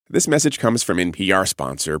This message comes from NPR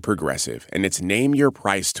sponsor Progressive, and it's Name Your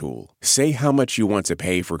Price tool. Say how much you want to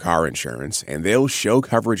pay for car insurance, and they'll show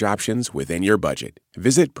coverage options within your budget.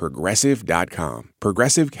 Visit Progressive.com.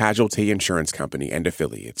 Progressive Casualty Insurance Company and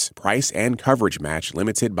Affiliates. Price and coverage match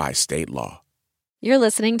limited by state law. You're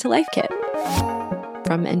listening to Life Kit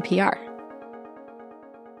from NPR.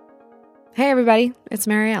 Hey, everybody. It's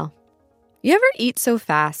Marielle. You ever eat so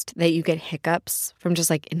fast that you get hiccups from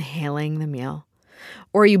just inhaling the meal?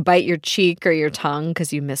 Or you bite your cheek or your tongue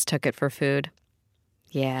because you mistook it for food?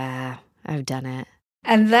 Yeah, I've done it.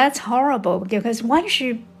 And that's horrible because once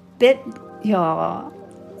you bit your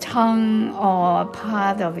tongue or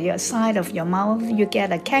part of your side of your mouth, you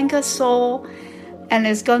get a canker sore, and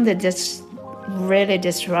it's going to just really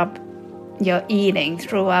disrupt your eating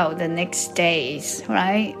throughout the next days,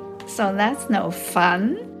 right? So that's no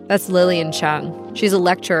fun. That's Lillian Chung. She's a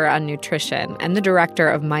lecturer on nutrition and the director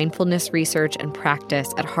of mindfulness research and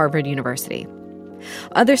practice at Harvard University.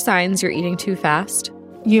 Other signs you're eating too fast?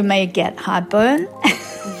 You may get heartburn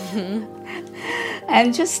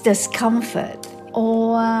and just discomfort.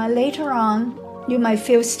 Or later on, you might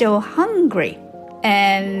feel still hungry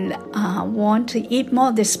and want to eat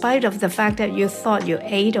more despite of the fact that you thought you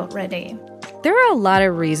ate already. There are a lot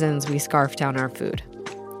of reasons we scarf down our food.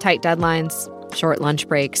 Tight deadlines, short lunch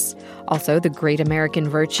breaks, also the great American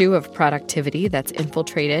virtue of productivity that's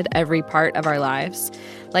infiltrated every part of our lives.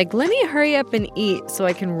 Let me hurry up and eat so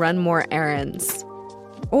I can run more errands.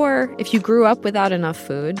 Or if you grew up without enough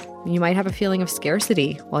food, you might have a feeling of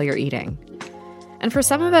scarcity while you're eating. And for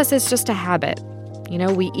some of us, it's just a habit.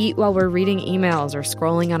 We eat while we're reading emails or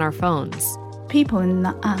scrolling on our phones. People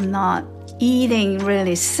are not eating,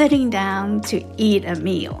 really sitting down to eat a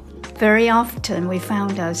meal. Very often we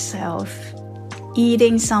found ourselves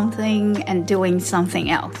eating something and doing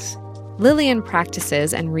something else. Lillian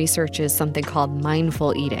practices and researches something called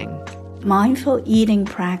mindful eating. Mindful eating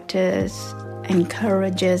practice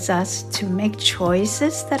encourages us to make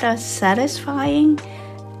choices that are satisfying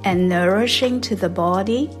and nourishing to the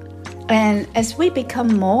body. And as we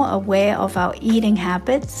become more aware of our eating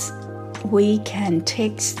habits, we can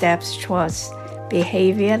take steps towards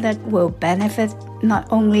behavior that will benefit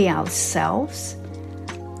not only ourselves,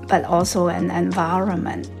 but also an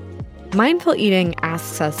environment. Mindful eating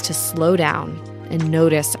asks us to slow down and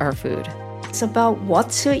notice our food. It's about what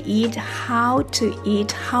to eat, how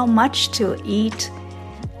much to eat,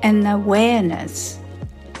 and awareness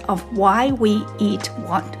of why we eat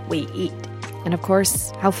what we eat. And of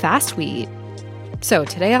course, how fast we eat. So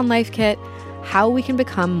today on Life Kit, how we can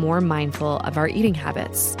become more mindful of our eating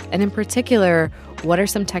habits. And in particular, what are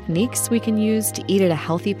some techniques we can use to eat at a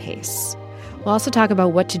healthy pace? We'll also talk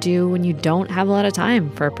about what to do when you don't have a lot of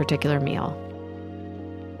time for a particular meal.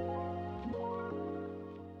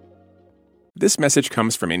 This message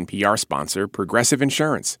comes from NPR sponsor Progressive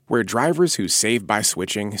Insurance, where drivers who save by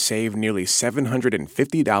switching save nearly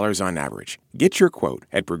 $750 on average. Get your quote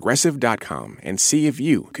at Progressive.com and see if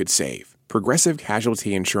you could save. Progressive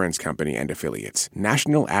Casualty Insurance Company and Affiliates.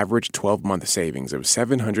 National average 12-month savings of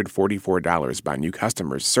 $744 by new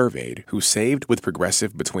customers surveyed who saved with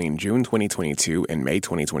Progressive between June 2022 and May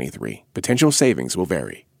 2023. Potential savings will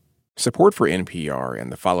vary. Support for NPR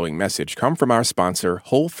and the following message come from our sponsor,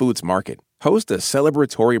 Whole Foods Market. Host a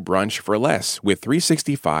celebratory brunch for less with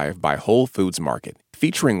 365 by Whole Foods Market,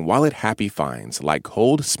 featuring wallet-happy finds like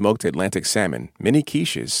cold smoked Atlantic salmon, mini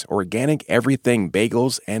quiches, organic everything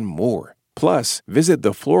bagels, and more. Plus, visit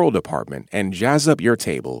the floral department and jazz up your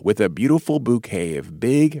table with a beautiful bouquet of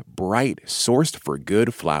big, bright,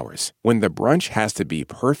 sourced-for-good flowers. When the brunch has to be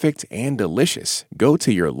perfect and delicious, go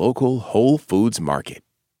to your local Whole Foods Market.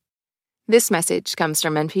 This message comes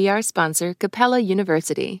from NPR sponsor Capella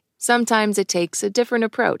University. Sometimes it takes a different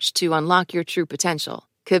approach to unlock your true potential.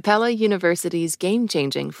 Capella University's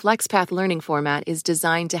game-changing FlexPath learning format is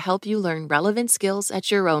designed to help you learn relevant skills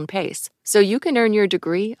at your own pace, so you can earn your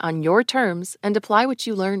degree on your terms and apply what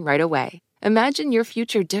you learn right away. Imagine your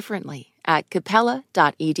future differently at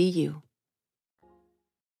capella.edu.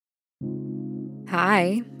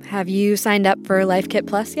 Hi, have you signed up for Life Kit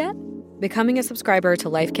Plus yet? Becoming a subscriber to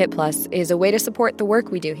Life Kit Plus is a way to support the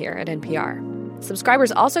work we do here at NPR.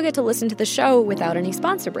 Subscribers also get to listen to the show without any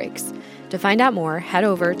sponsor breaks. To find out more, head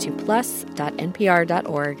over to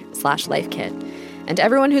plus.npr.org/lifekit. And to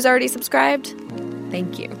everyone who's already subscribed,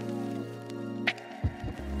 thank you.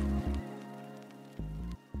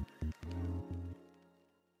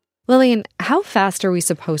 Lillian, how fast are we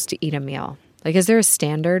supposed to eat a meal? Is there a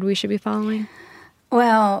standard we should be following?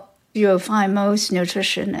 Well, you'll find most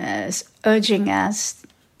nutritionists urging us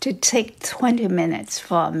to take 20 minutes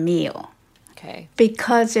for a meal. Okay.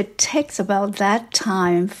 Because it takes about that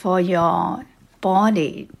time for your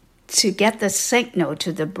body to get the signal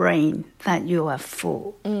to the brain that you are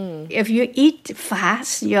full. If you eat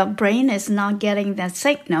fast, your brain is not getting that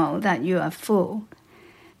signal that you are full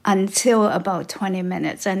until about 20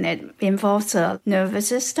 minutes. And it involves the nervous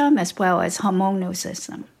system as well as hormonal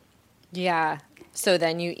system. Yeah. So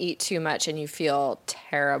then you eat too much and you feel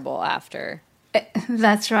terrible after.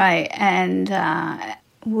 That's right. And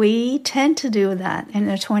we tend to do that in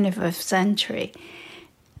the 21st century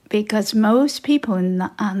because most people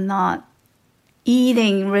are not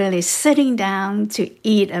eating, really sitting down to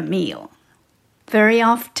eat a meal. Very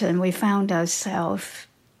often we found ourselves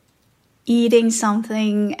eating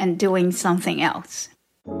something and doing something else.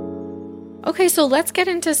 Okay, so let's get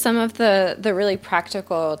into some of the really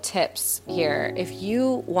practical tips here. If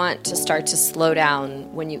you want to start to slow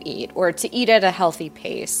down when you eat or to eat at a healthy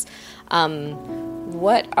pace,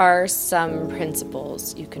 what are some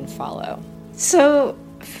principles you can follow? So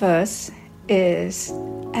first is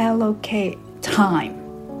allocate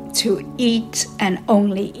time to eat and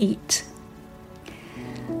only eat.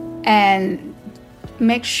 And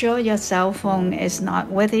make sure your cell phone is not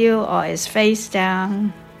with you or is face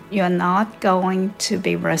down. You're not going to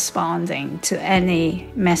be responding to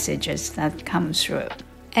any messages that come through.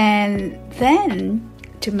 And then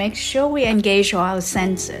to make sure we engage our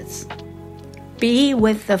senses, be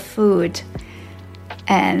with the food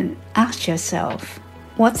and ask yourself,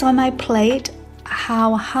 what's on my plate?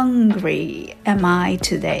 How hungry am I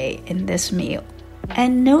today in this meal?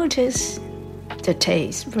 And notice the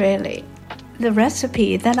taste, really. The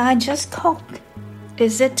recipe that I just cooked,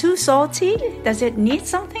 is it too salty? Does it need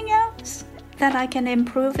something else that I can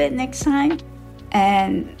improve it next time?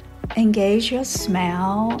 And engage your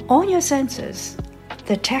smell, all your senses,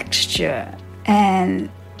 the texture, and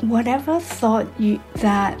whatever thought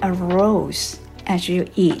that arose as you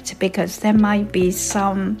eat, because there might be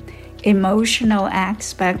some emotional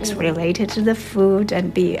aspects related to the food,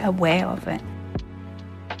 and be aware of it.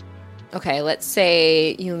 Okay, let's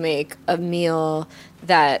say you make a meal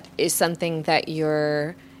that is something that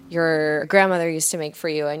your grandmother used to make for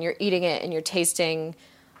you, and you're eating it and you're tasting,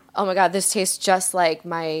 oh my God, this tastes just like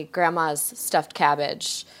my grandma's stuffed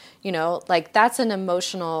cabbage. You know, like that's an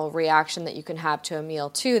emotional reaction that you can have to a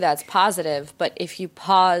meal too that's positive. But if you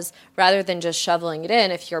pause, rather than just shoveling it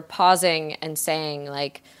in, if you're pausing and saying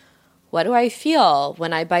like, what do I feel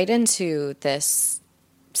when I bite into this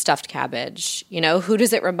stuffed cabbage? You know, who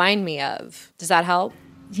does it remind me of? Does that help?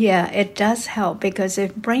 Yeah, it does help because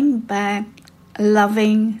it brings back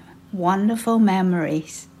loving, wonderful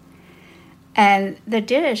memories. And the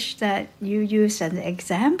dish that you use as an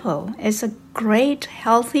example is a great,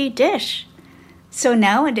 healthy dish. So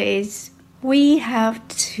nowadays, we have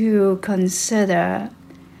to consider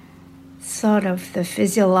sort of the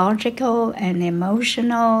physiological and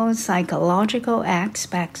emotional, psychological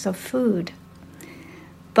aspects of food.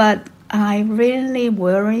 But I really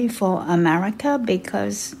worry for America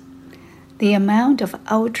because the amount of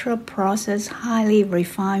ultra-processed, highly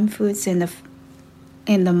refined foods in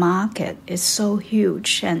the market is so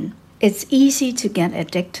huge, and it's easy to get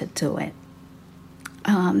addicted to it.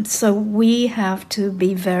 So we have to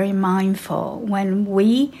be very mindful when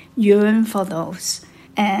we yearn for those.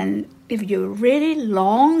 And if you're really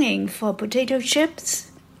longing for potato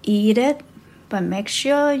chips, eat it, but make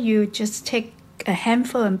sure you just take a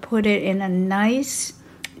handful and put it in a nice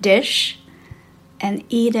dish and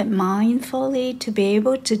eat it mindfully to be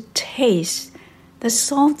able to taste the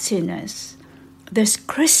saltiness, this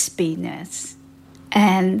crispiness,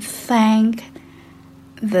 and thank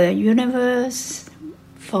the universe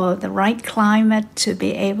for the right climate to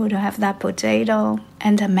be able to have that potato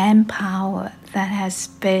and the manpower that has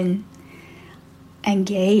been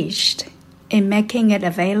engaged in making it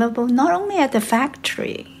available not only at the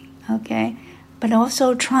factory, okay, but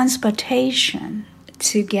also transportation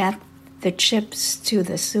to get the chips to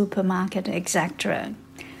the supermarket, etc.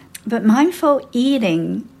 But mindful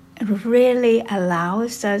eating really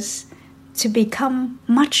allows us to become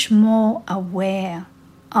much more aware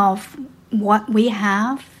of what we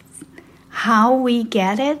have, how we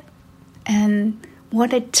get it, and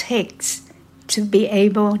what it takes to be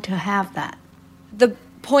able to have that. The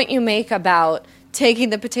point you make about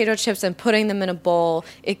taking the potato chips and putting them in a bowl,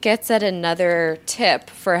 it gets at another tip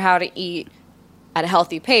for how to eat at a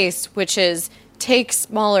healthy pace, which is take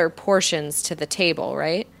smaller portions to the table,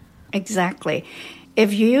 right? Exactly.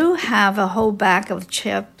 If you have a whole bag of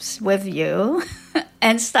chips with you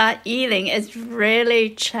and start eating, it's really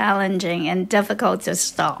challenging and difficult to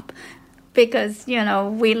stop. because,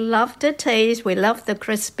 we love the taste, we love the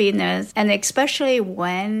crispiness, and especially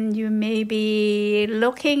when you may be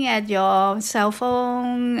looking at your cell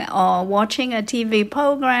phone or watching a TV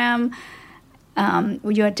program,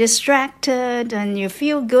 you're distracted and you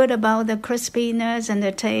feel good about the crispiness and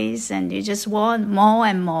the taste, and you just want more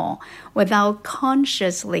and more without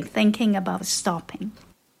consciously thinking about stopping.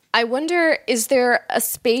 I wonder, is there a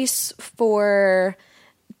space for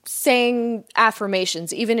saying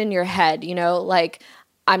affirmations, even in your head, like,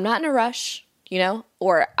 I'm not in a rush,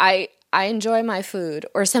 or I enjoy my food,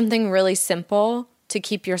 or something really simple to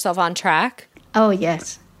keep yourself on track? Oh,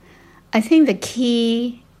 yes. I think the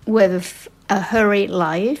key with a hurried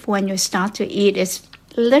life when you start to eat is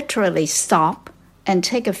literally stop and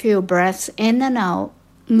take a few breaths in and out.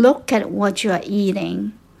 Look at what you are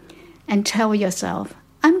eating and tell yourself,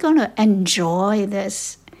 I'm going to enjoy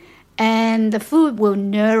this, and the food will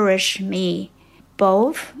nourish me,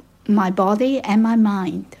 both my body and my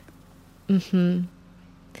mind. Mm-hmm.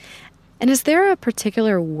 And is there a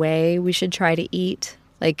particular way we should try to eat?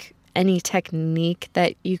 Like any technique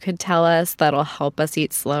that you could tell us that'll help us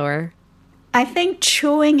eat slower? I think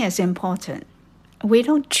chewing is important. We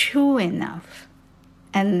don't chew enough,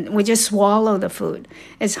 and we just swallow the food.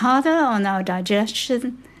 It's harder on our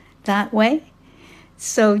digestion that way.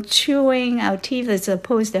 So chewing our teeth is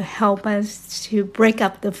supposed to help us to break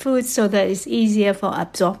up the food so that it's easier for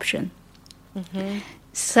absorption. Mm-hmm.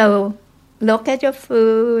 So look at your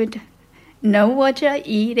food, know what you're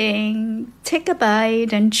eating, take a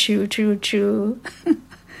bite and chew.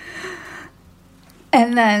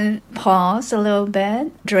 And then pause a little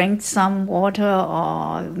bit, drink some water,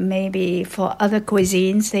 or maybe for other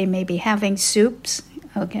cuisines, they may be having soups,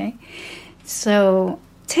 okay? So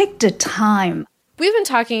take the time. We've been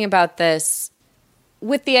talking about this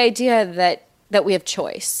with the idea that we have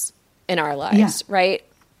choice in our lives, right?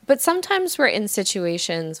 But sometimes we're in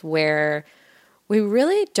situations where we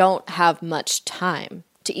really don't have much time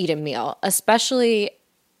to eat a meal, especially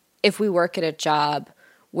if we work at a job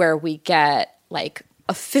where we get like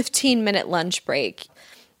a 15-minute lunch break.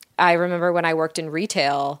 I remember when I worked in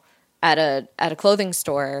retail at a clothing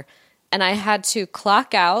store, and I had to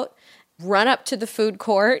clock out, run up to the food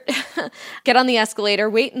court, get on the escalator,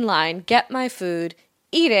 wait in line, get my food,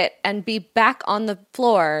 eat it, and be back on the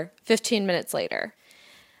floor 15 minutes later.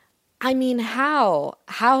 I mean, how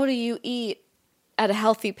do you eat at a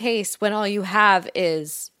healthy pace when all you have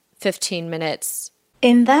is 15 minutes?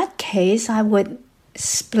 In that case, I would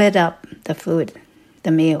split up the food,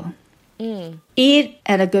 the meal. Eat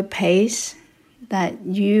at a good pace that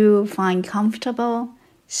you find comfortable.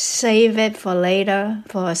 Save it for later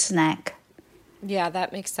for a snack. Yeah,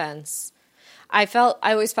 that makes sense. I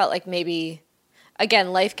always felt like maybe,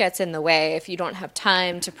 again, life gets in the way if you don't have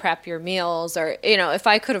time to prep your meals, or, if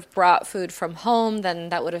I could have brought food from home, then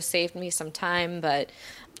that would have saved me some time. But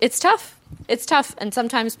it's tough. It's tough. And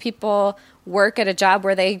sometimes people work at a job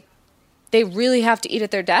where they really have to eat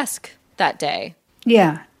at their desk that day.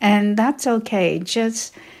 Yeah, and that's okay.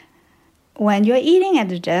 Just when you're eating at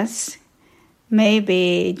the desk,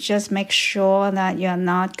 maybe just make sure that you're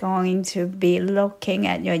not going to be looking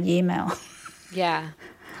at your email. Yeah.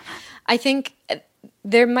 I think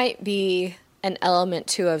there might be an element,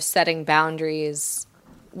 too, of setting boundaries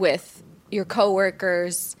with your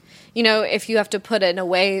coworkers. If you have to put an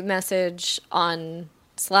away message on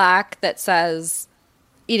Slack that says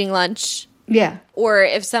eating lunch. Yeah. Or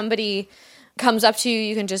if somebody comes up to you,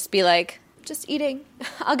 you can just be like, just eating.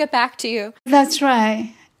 I'll get back to you. That's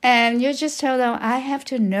right. And you just tell them, I have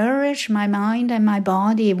to nourish my mind and my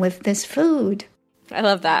body with this food. I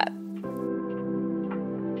love that.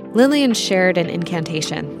 Lillian shared an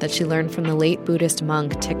incantation that she learned from the late Buddhist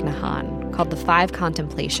monk Thich Nhat Hanh called the 5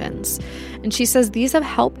 Contemplations. And she says these have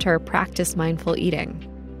helped her practice mindful eating.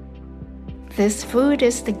 This food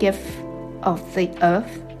is the gift of the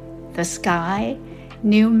earth, the sky,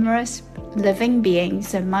 numerous living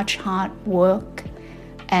beings, and much hard work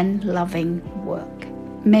and loving work.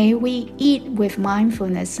 May we eat with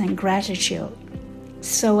mindfulness and gratitude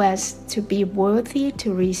so as to be worthy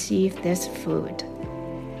to receive this food.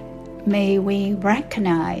 May we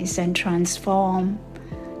recognize and transform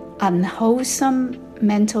unwholesome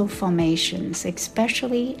mental formations,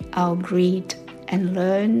 especially our greed, and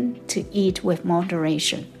learn to eat with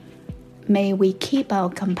moderation. May we keep our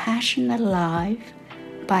compassion alive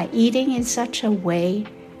by eating in such a way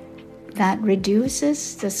that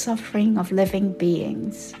reduces the suffering of living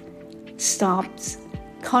beings, stops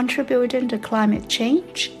contributing to climate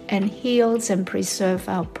change, and heals and preserves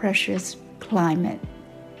our precious climate.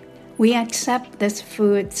 We accept this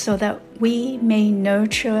food so that we may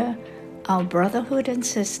nurture our brotherhood and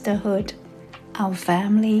sisterhood our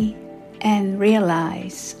family, and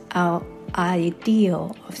realize our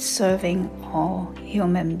ideal of serving all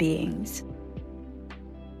human beings.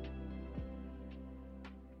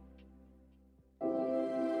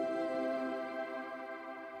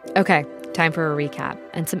 Okay, time for a recap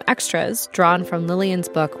and some extras drawn from Lillian's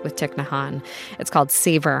book with Thich Nhat Hanh. It's called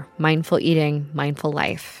Savor, Mindful Eating, Mindful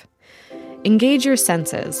Life. Engage your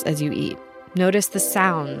senses as you eat. Notice the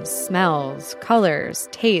sounds, smells, colors,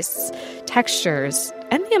 tastes, textures,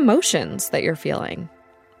 and the emotions that you're feeling.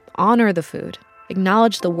 Honor the food.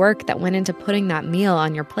 Acknowledge the work that went into putting that meal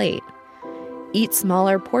on your plate. Eat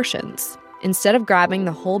smaller portions. Instead of grabbing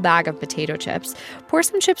the whole bag of potato chips, pour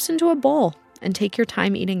some chips into a bowl and take your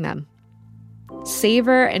time eating them.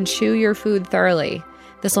 Savor and chew your food thoroughly.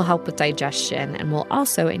 This will help with digestion and will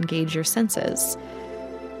also engage your senses.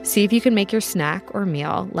 See if you can make your snack or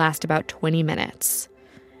meal last about 20 minutes.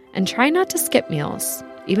 And try not to skip meals.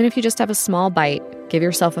 Even if you just have a small bite, give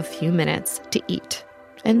yourself a few minutes to eat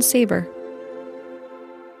and savor.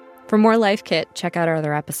 For more Life Kit, check out our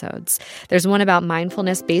other episodes. There's one about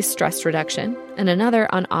mindfulness-based stress reduction and another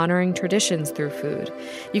on honoring traditions through food.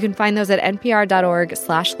 You can find those at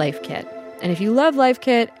npr.org/lifekit. And if you love Life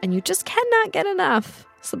Kit and you just cannot get enough,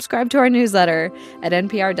 subscribe to our newsletter at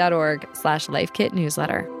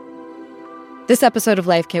npr.org/lifekitnewsletter. This episode of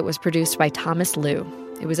Life Kit was produced by Thomas Liu.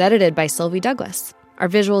 It was edited by Sylvie Douglas. Our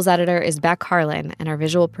visuals editor is Beck Harlan, and our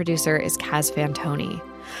visual producer is Kaz Fantoni.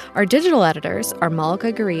 Our digital editors are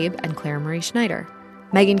Malika Garib and Claire Marie Schneider.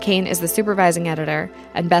 Megan Kane is the supervising editor,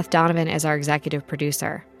 and Beth Donovan is our executive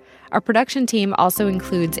producer. Our production team also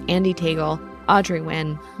includes Andy Tagle, Audrey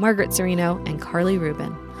Nguyen, Margaret Serino, and Carly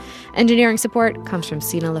Rubin. Engineering support comes from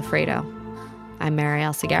Sina Lafredo. I'm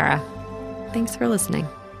Marielle Segarra. Thanks for listening.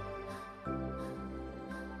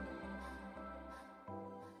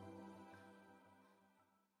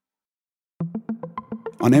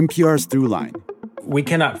 On NPR's Throughline, we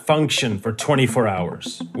cannot function for 24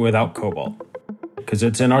 hours without cobalt because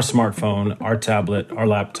it's in our smartphone, our tablet, our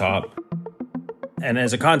laptop. And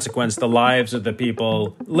as a consequence, the lives of the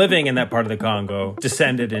people living in that part of the Congo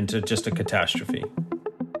descended into just a catastrophe.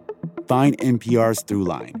 Find NPR's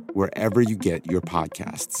Throughline wherever you get your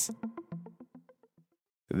podcasts.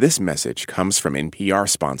 This message comes from NPR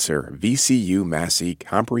sponsor VCU Massey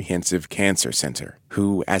Comprehensive Cancer Center,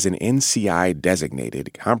 who, as an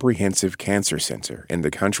NCI-designated comprehensive cancer center in the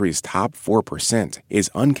country's top 4%, is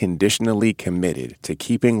unconditionally committed to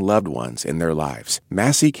keeping loved ones in their lives.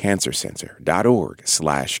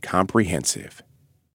 MasseyCancerCenter.org/comprehensive.